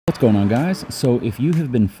going on, guys? So if you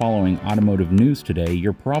have been following automotive news today,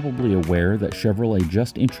 you're probably aware that Chevrolet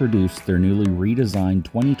just introduced their newly redesigned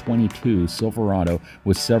 2022 Silverado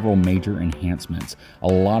with several major enhancements, a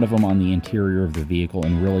lot of them on the interior of the vehicle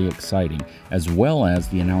and really exciting, as well as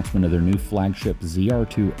the announcement of their new flagship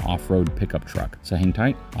ZR2 off-road pickup truck. So hang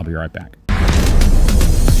tight, I'll be right back.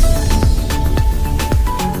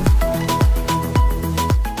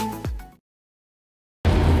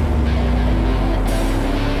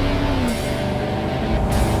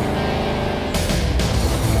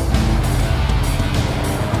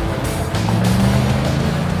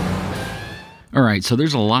 Alright, so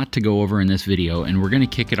there's a lot to go over in this video, and we're going to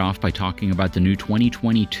kick it off by talking about the new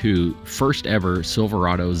 2022 first ever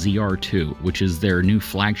Silverado ZR2, which is their new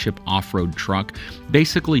flagship off-road truck.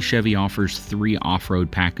 Basically, Chevy offers three off-road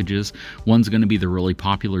packages. One's going to be the really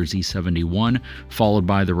popular Z71, followed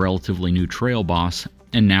by the relatively new Trail Boss,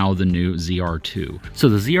 and now the new ZR2. So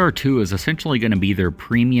the ZR2 is essentially going to be their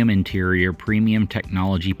premium interior, premium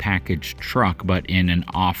technology package truck, but in an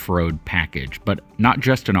off-road package. But not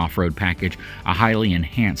just an off-road package, a highly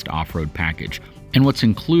enhanced off-road package. And what's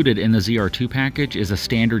included in the ZR2 package is a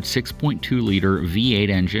standard 6.2-liter V8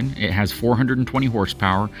 engine. It has 420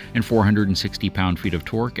 horsepower and 460 pound-feet of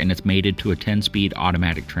torque, and it's mated to a 10-speed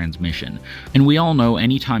automatic transmission. And we all know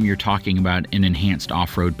anytime you're talking about an enhanced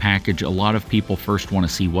off-road package, a lot of people first want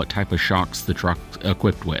to see what type of shocks the truck's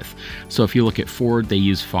equipped with. So if you look at Ford, they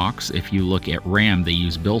use Fox. If you look at Ram, they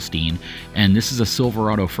use Bilstein. And this is a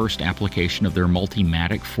Silverado first application of their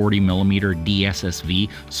Multimatic 40mm DSSV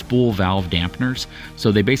spool valve dampeners.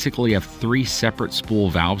 So they basically have three separate spool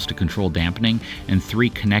valves to control dampening and three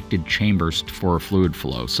connected chambers for fluid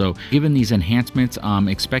flow. So given these enhancements, I'm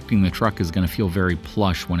expecting the truck is going to feel very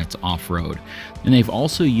plush when it's off-road. And they've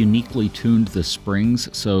also uniquely tuned the springs,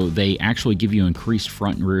 so they actually give you increased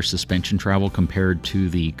front and rear suspension travel compared to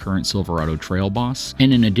the current Silverado Trail Boss.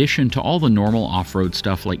 And in addition to all the normal off-road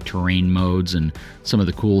stuff like terrain modes and some of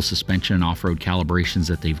the cool suspension and off-road calibrations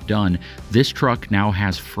that they've done, this truck now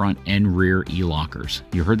has front and rear e-lockers.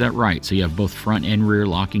 You heard that right. So you have both front and rear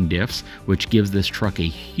locking diffs, which gives this truck a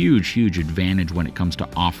huge advantage when it comes to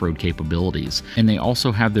off-road capabilities. And they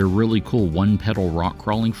also have their really cool one-pedal rock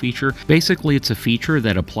crawling feature. Basically, it's a feature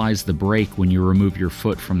that applies the brake when you remove your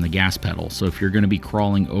foot from the gas pedal. So if you're going to be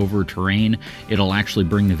crawling over terrain, it'll actually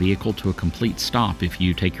bring the vehicle to a complete stop if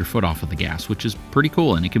you take your foot off of the gas, which is pretty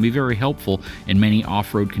cool, and it can be very helpful in many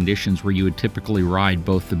off-road conditions where you would typically ride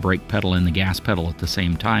both the brake pedal and the gas pedal at the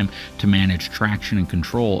same time to manage traction and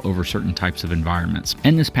control over certain types of environments.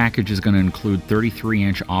 And this package is going to include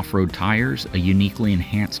 33-inch off-road tires, a uniquely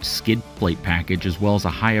enhanced skid plate package, as well as a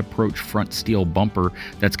high approach front steel bumper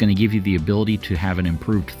that's going to give you the ability to have an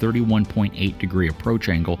improved 31.8 degree approach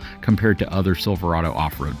angle compared to other Silverado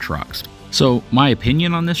off-road trucks. So my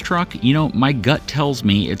opinion on this truck, my gut tells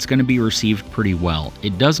me it's going to be received pretty well.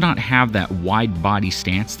 It does not have that wide body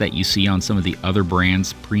stance that you see on some of the other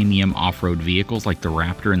brands' premium off-road vehicles like the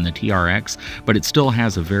Raptor and the TRX, but it still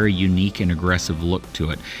has a very unique and aggressive look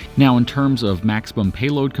to it. Now, in terms of maximum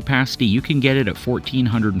payload capacity, you can get it at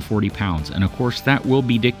 1,440 pounds, and of course that will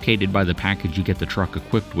be dictated by the package you get the truck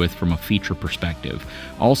equipped with from a feature perspective.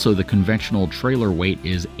 Also, the conventional trailer weight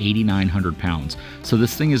is 8,900 pounds, so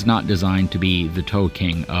this thing is not designed to be the tow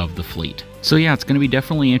king of the fleet. So yeah, it's going to be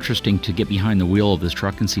definitely interesting to get behind the wheel of this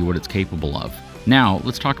truck and see what it's capable of. Now,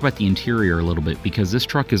 let's talk about the interior a little bit, because this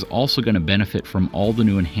truck is also going to benefit from all the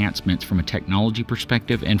new enhancements from a technology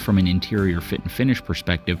perspective and from an interior fit and finish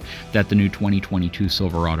perspective that the new 2022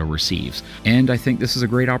 Silverado receives. And I think this is a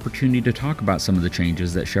great opportunity to talk about some of the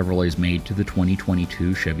changes that Chevrolet's made to the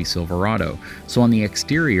 2022 Chevy Silverado. So on the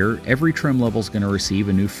exterior, every trim level is going to receive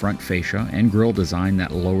a new front fascia and grille design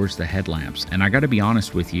that lowers the headlamps. And I got to be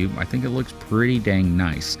honest with you, I think it looks pretty dang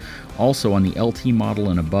nice. Also, on the LT model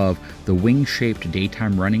and above, the wing-shaped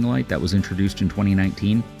daytime running light that was introduced in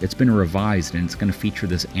 2019, it's been revised, and it's going to feature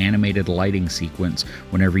this animated lighting sequence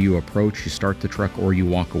whenever you approach, you start the truck, or you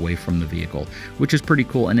walk away from the vehicle, which is pretty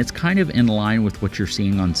cool. And it's kind of in line with what you're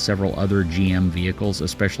seeing on several other GM vehicles,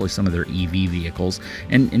 especially some of their EV vehicles.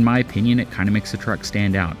 And in my opinion, it kind of makes the truck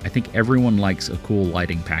stand out. I think everyone likes a cool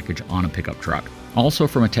lighting package on a pickup truck. Also,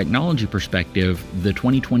 from a technology perspective, the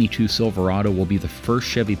 2022 Silverado will be the first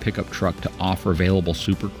Chevy pickup truck to offer available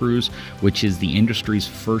Super Cruise, which is the industry's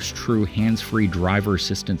first true hands-free driver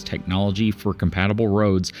assistance technology for compatible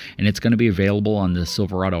roads, and it's going to be available on the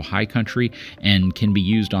Silverado High Country and can be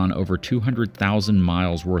used on over 200,000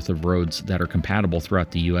 miles worth of roads that are compatible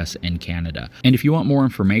throughout the US and Canada. And if you want more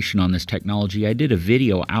information on this technology, I did a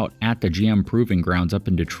video out at the GM Proving Grounds up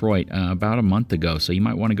in Detroit about a month ago, so you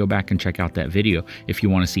might want to go back and check out that video video if you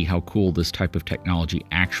want to see how cool this type of technology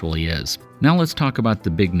actually is. Now let's talk about the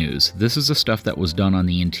big news. This is the stuff that was done on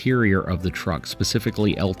the interior of the truck,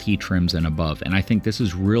 specifically LT trims and above, and I think this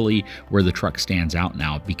is really where the truck stands out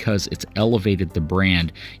now because it's elevated the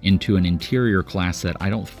brand into an interior class that I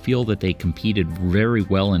don't feel that they competed very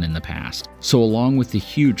well in the past. So along with the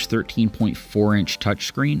huge 13.4-inch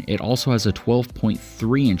touchscreen, it also has a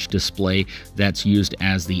 12.3-inch display that's used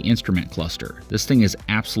as the instrument cluster. This thing is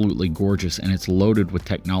absolutely gorgeous and it's loaded with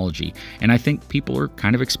technology, and I think people are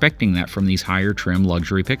kind of expecting that from these higher trim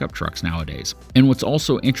luxury pickup trucks nowadays. And what's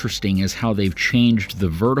also interesting is how they've changed the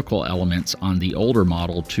vertical elements on the older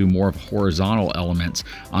model to more of horizontal elements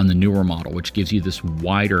on the newer model, which gives you this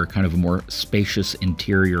wider, kind of more spacious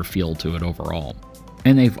interior feel to it overall.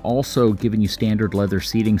 And they've also given you standard leather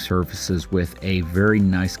seating surfaces with a very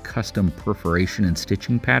nice custom perforation and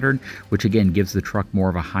stitching pattern, which again gives the truck more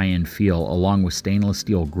of a high-end feel, along with stainless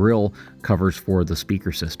steel grille covers for the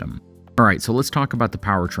speaker system. Alright, so let's talk about the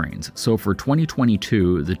powertrains. So for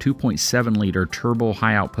 2022, the 2.7-liter turbo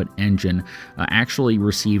high-output engine actually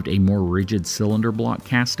received a more rigid cylinder block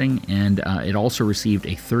casting, and it also received a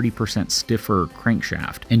 30% stiffer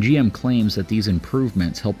crankshaft. And GM claims that these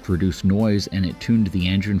improvements helped reduce noise and it tuned the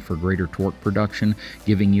engine for greater torque production,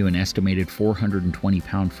 giving you an estimated 420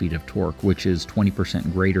 pound-feet of torque, which is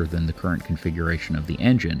 20% greater than the current configuration of the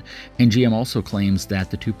engine. And GM also claims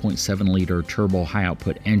that the 2.7-liter turbo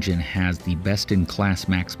high-output engine has the best-in-class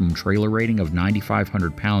maximum trailer rating of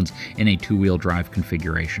 9,500 pounds in a two-wheel drive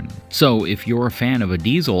configuration. So if you're a fan of a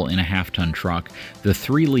diesel in a half-ton truck, the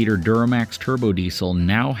 3-liter Duramax turbo diesel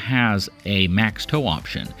now has a max tow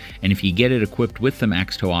option, and if you get it equipped with the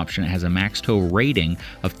max tow option, it has a max tow rating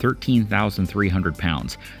of 13,300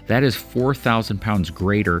 pounds. That is 4,000 pounds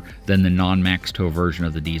greater than the non-max tow version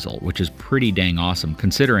of the diesel, which is pretty dang awesome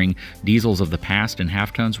considering diesels of the past and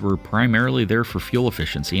half-tons were primarily there for fuel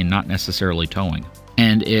efficiency and not necessarily towing.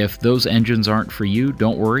 And if those engines aren't for you,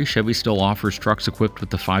 don't worry, Chevy still offers trucks equipped with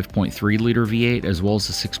the 5.3-liter V8 as well as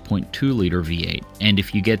the 6.2-liter V8. And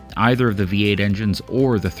if you get either of the V8 engines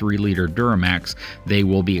or the 3-liter Duramax, they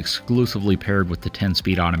will be exclusively paired with the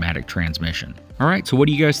 10-speed automatic transmission. Alright, so what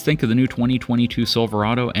do you guys think of the new 2022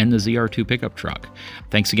 Silverado and the ZR2 pickup truck?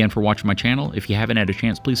 Thanks again for watching my channel. If you haven't had a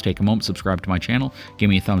chance, please take a moment, subscribe to my channel, give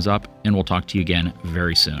me a thumbs up, and we'll talk to you again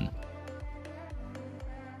very soon.